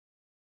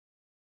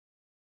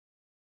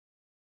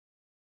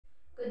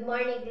Good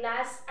morning,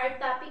 class. Our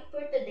topic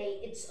for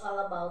today is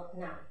all about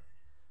noun.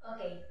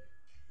 Okay,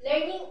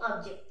 learning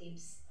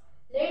objectives.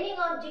 Learning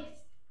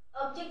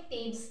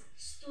objectives,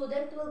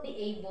 student will be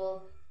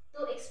able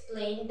to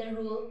explain the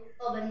rule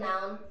of a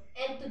noun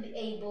and to be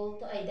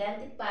able to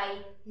identify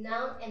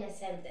noun in a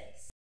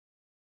sentence.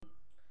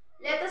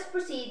 Let us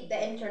proceed the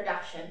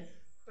introduction.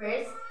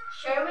 First,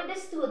 share with the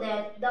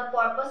student the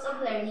purpose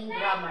of learning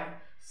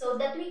grammar so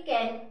that we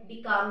can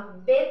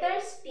become better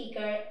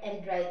speaker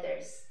and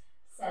writers.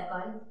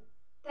 Second,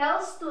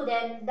 tell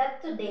students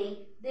that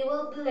today they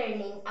will be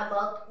learning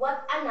about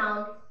what a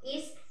noun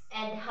is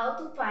and how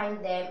to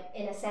find them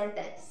in a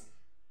sentence.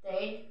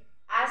 Third,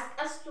 ask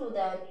a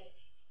student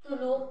to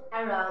look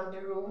around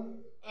the room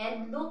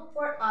and look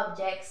for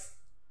objects.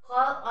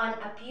 Call on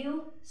a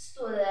few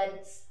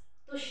students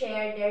to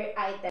share their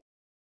items.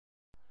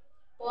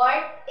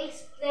 Fourth,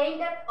 explain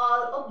that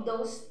all of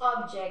those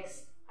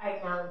objects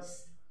are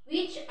nouns,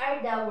 which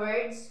are the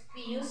words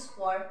we use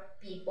for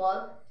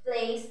people,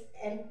 place,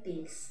 and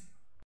things.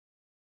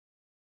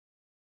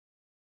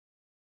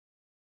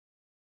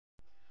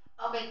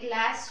 Okay,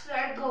 class, we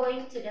are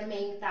going to the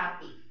main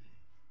topic.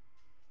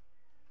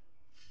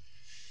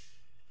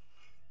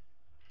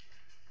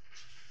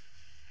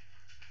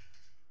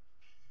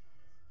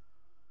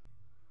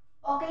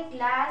 Okay,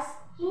 class,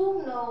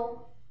 who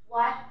know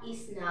what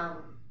is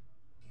noun?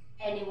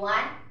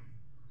 Anyone?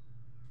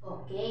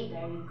 Okay,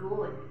 very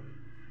good.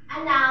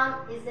 A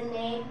noun is the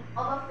name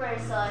of a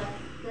person,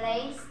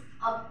 place,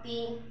 or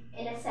thing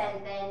in a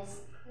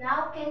sentence.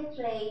 Noun can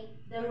play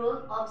the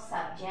role of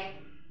subject,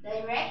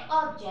 direct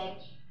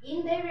object,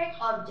 indirect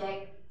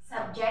object,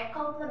 subject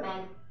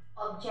complement,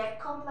 object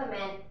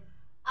complement,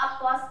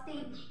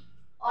 appositive,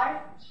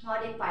 or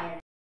modifier.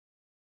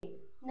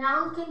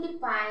 Noun can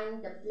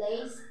define the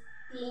place,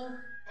 thing,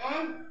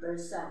 and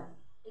person.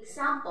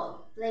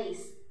 Example,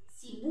 place,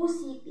 Cebu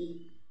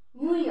City,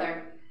 New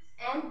York,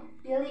 and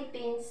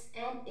Philippines,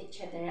 and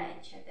etc.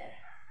 etc.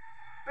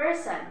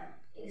 Person,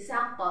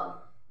 example,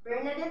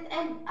 Bernadette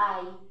and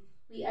I,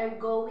 we are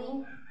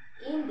going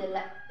in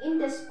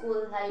the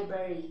school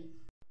library.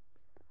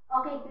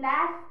 Okay,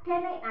 class,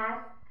 can I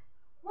ask,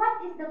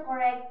 what is the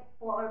correct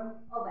form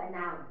of a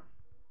noun?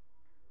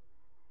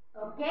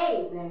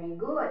 Okay, very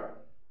good.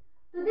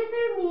 To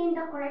determine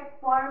the correct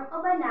form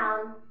of a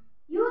noun,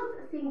 use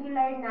a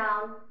singular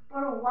noun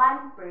for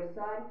one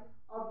person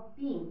of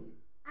thing,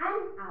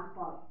 an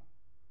apple.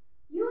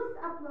 Use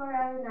a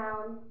plural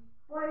noun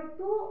for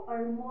two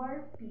or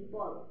more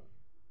people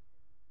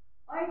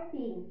or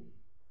thing,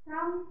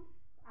 some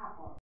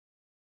apple.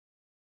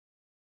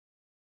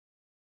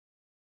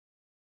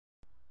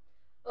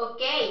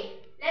 Okay,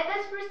 let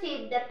us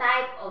proceed the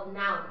type of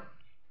noun.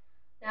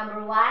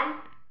 Number one,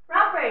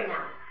 proper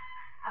noun.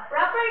 A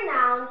proper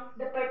noun,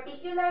 the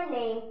particular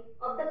name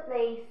of the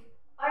place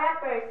or a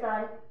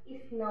person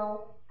is known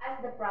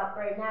as the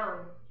proper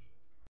noun.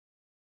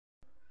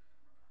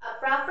 A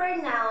proper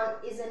noun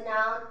is a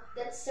noun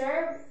that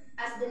serves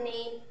as the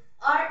name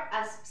or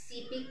a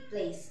specific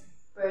place,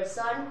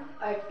 person,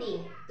 or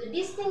thing to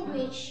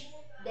distinguish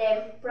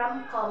them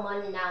from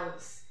common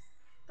nouns.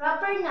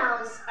 Proper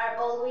nouns are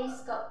always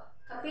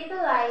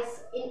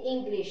capitalized in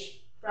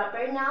English.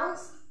 Proper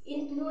nouns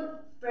include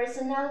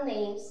personal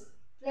names,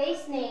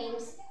 place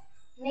names,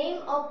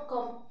 name of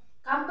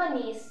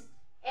companies,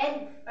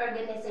 and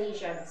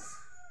organizations,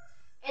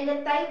 and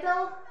the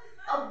title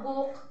of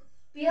book,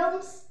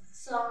 films,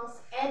 songs,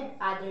 and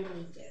other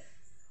media.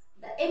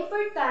 The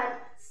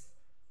importance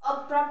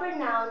of proper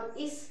noun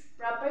is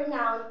proper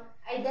noun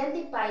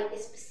identify a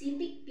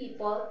specific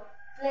people,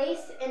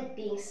 place, and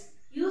things.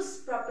 Use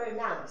proper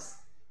nouns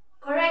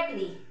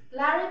correctly,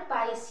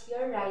 clarifies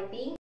your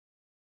writing,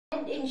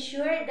 and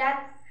ensure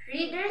that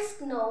readers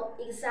know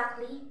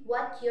exactly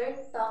what you're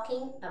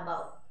talking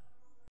about.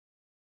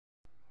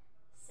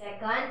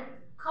 Second,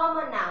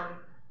 common noun.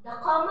 The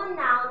common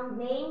noun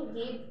name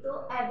given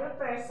to every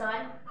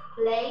person,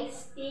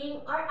 place,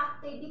 thing, or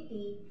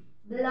activity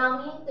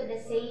belonging to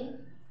the same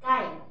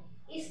kind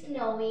is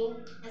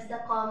known as the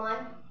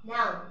common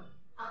noun.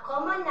 A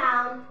common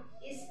noun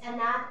is a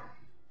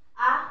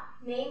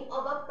name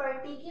of a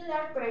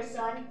particular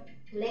person,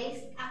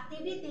 place,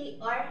 activity,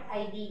 or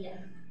idea.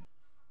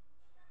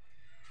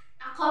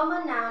 A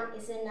common noun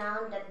is a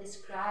noun that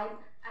describes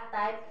a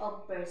type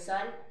of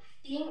person,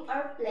 thing,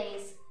 or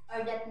place,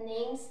 or that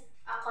names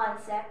a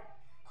concept.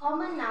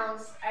 Common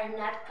nouns are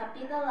not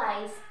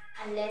capitalized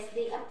unless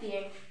they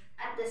appear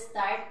at the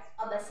start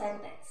of a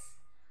sentence,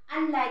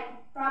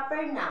 unlike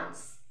proper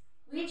nouns,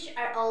 which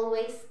are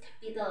always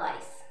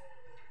capitalized.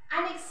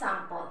 An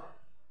example: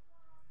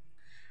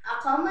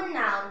 a common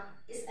noun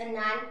is a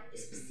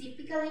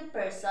non-specifically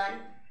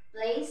person,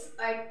 place,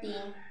 or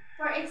thing.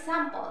 For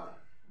example,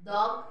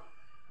 dog,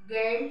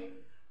 girl,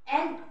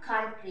 and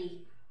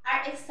country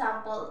are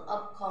examples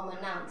of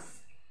common nouns.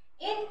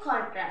 In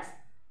contrast,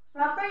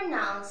 proper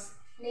nouns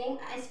name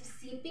a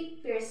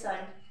specific person,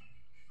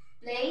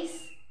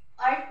 place,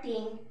 or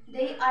thing.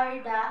 They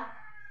are the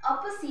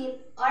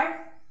opposite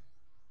or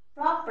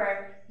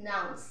proper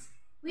nouns,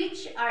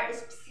 which are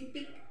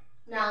specific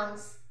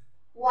nouns,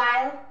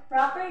 while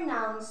proper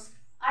nouns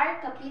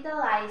are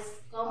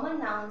capitalized. Common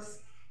nouns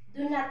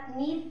do not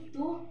need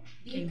to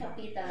be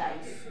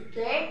capitalized.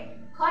 Third,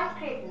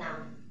 concrete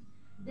noun.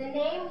 The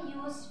name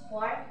used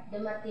for the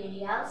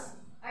materials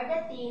or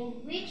the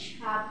thing which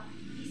have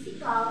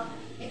physical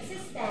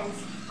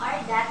existence or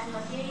that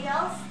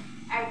materials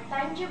are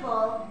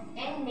tangible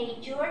in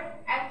nature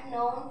are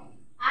known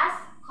as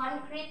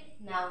concrete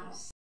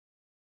nouns.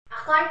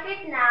 A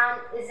concrete noun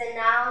is a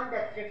noun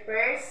that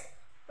refers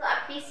to a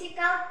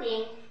physical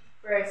thing,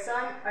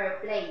 person, or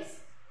place,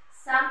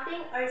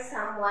 something or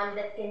someone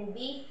that can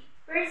be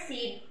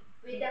perceived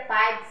with the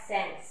five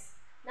senses.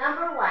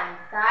 Number 1,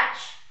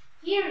 touch,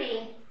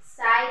 hearing,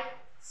 sight,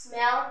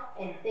 smell,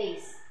 and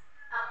taste.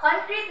 A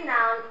concrete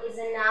noun is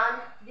a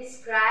noun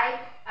describing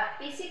a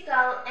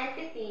physical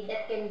entity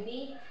that can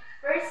be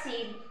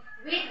perceived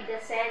with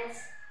the sense.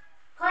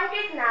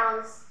 Concrete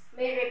nouns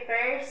may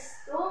refer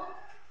to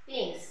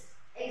things.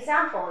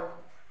 Example,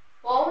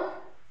 pole,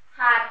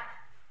 hat,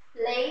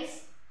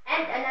 place,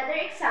 and another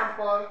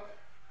example,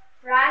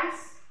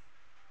 France,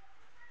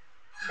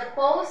 the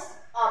post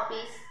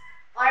office,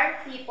 or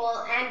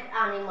people and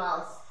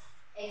animals.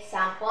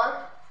 Example,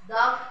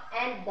 dog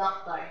and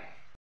doctor.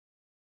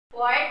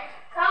 Fourth,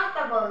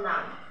 countable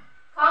noun.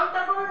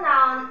 Countable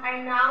nouns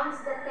are nouns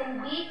that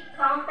can be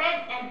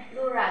counted and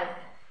plural,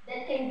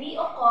 that can be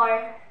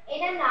occur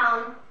in a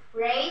noun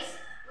phrase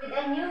with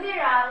a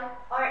numeral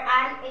or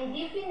an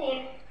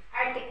indefinite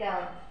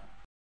article.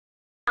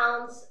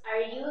 Nouns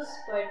are used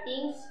for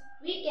things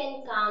we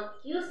can count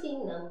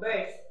using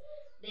numbers.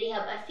 They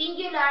have a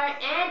singular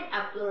and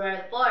a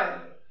plural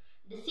form.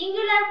 The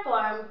singular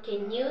form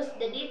can use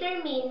the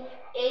determine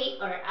a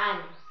or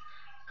an.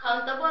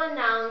 Countable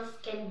nouns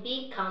can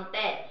be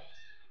counted.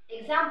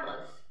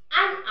 Examples,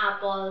 an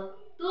apple,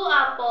 2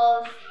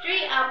 apples,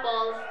 3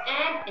 apples,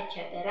 and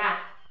etc.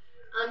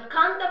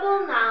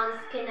 Uncountable nouns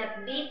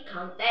cannot be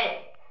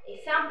counted.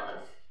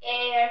 Examples,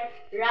 air,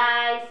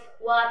 rice,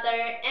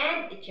 water,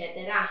 and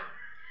etc.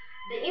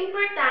 The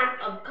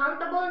importance of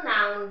countable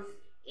nouns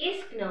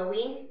is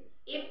knowing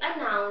if a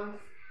noun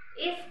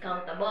is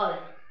countable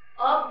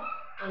or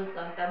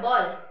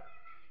uncountable.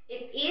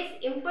 It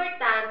is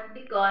important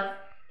because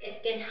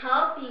it can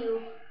help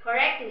you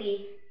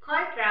correctly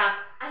construct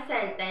a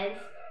sentence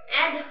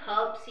and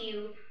helps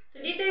you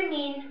to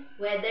determine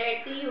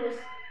whether to use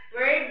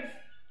words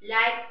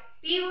like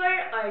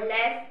fewer or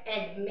less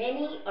and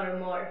many or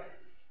more.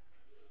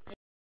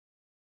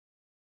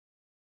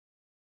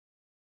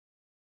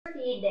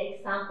 See the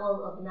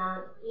example of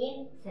noun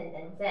in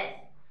sentences.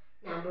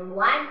 Number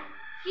 1,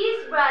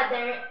 his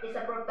brother is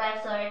a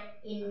professor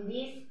in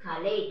this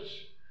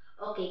college.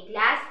 Okay,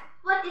 class,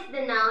 what is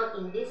the noun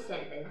in these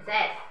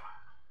sentences?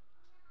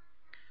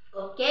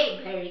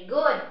 Okay, very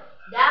good.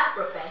 The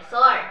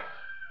professor.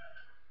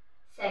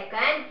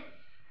 Second,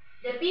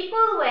 the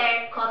people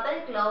wear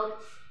cotton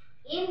clothes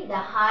in the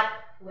hot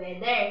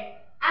weather.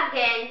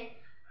 Again,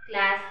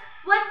 class,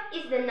 what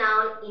is the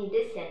noun in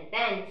this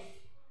sentence?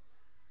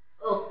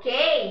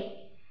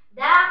 Okay,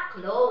 the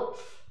clothes.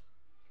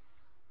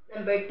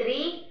 Number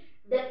 3,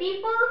 the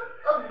people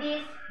of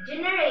this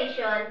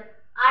generation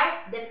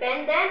are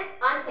dependent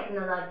on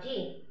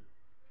technology.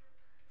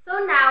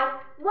 So now,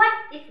 what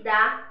is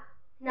the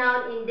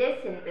noun in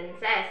these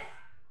sentences?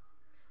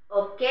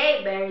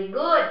 Okay, very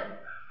good.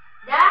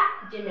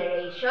 The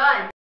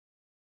generation.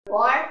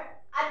 4,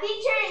 a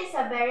teacher is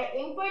a very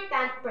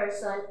important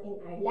person in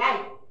our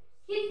life.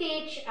 He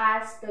teaches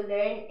us to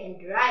learn and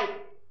write.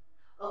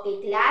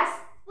 Okay, class,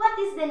 what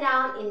is the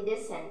noun in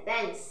this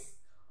sentence?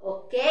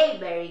 Okay,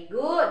 very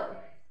good.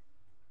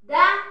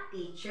 The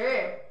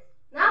teacher.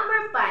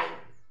 Number 5,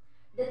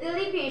 the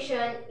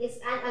television is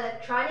an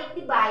electronic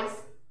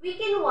device. We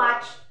can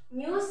watch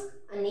news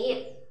on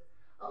it.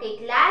 Okay,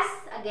 class,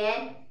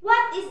 again,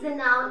 what is the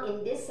noun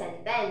in this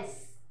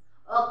sentence?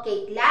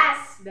 Okay,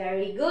 class,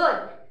 very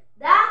good.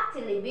 The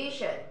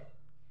television.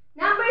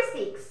 Number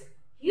 6,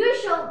 you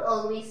should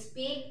always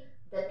speak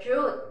the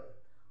truth.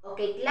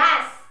 Okay,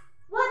 class,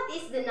 what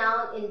is the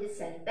noun in this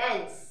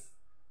sentence?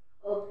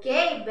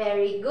 Okay,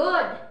 very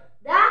good.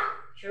 The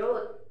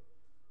truth.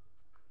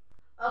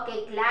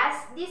 Okay,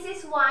 class, this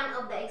is one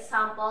of the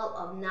example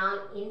of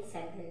noun in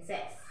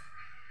sentences.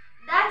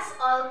 That's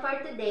all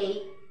for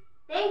today.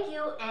 Thank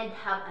you and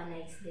have a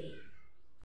nice day.